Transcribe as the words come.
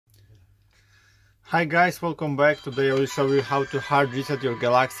Hi guys, welcome back. Today I will show you how to hard reset your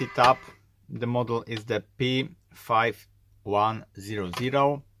Glaxy Tab. The model is the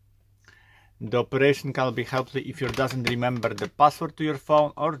P5100. The operation can be helpful if you doesn't remember the password to your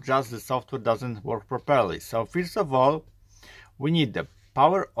phone or just the software doesn't work properly. So first of all, we need the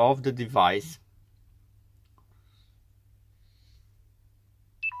power of the device.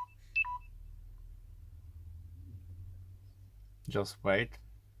 Just wait.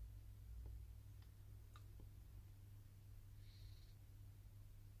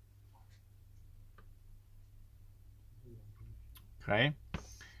 Okay,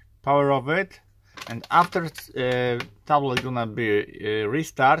 power of it, and after tablet gonna be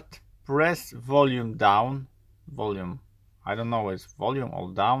restart, press volume down, I don't know it's volume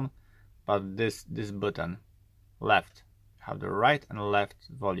or down, but this button left, have the right and left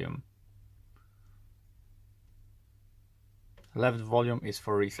volume. Left volume is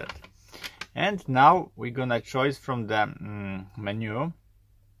for reset. And now we're gonna choose from the menu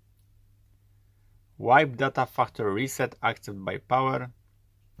wipe data factory reset accept by power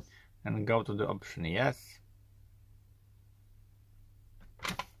and go to the option yes.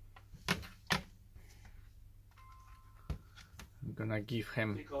 I'm gonna give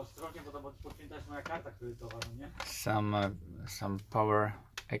him some power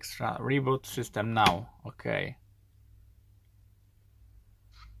extra. Reboot system now. Okay.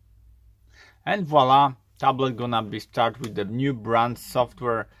 And voila, tablet gonna be start with the new brand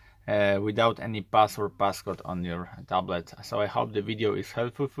software without any password passcode on your tablet. So I hope the video is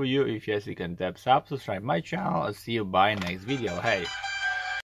helpful for you. If yes, you can tap subscribe my channel. I'll see you by next video. Hey.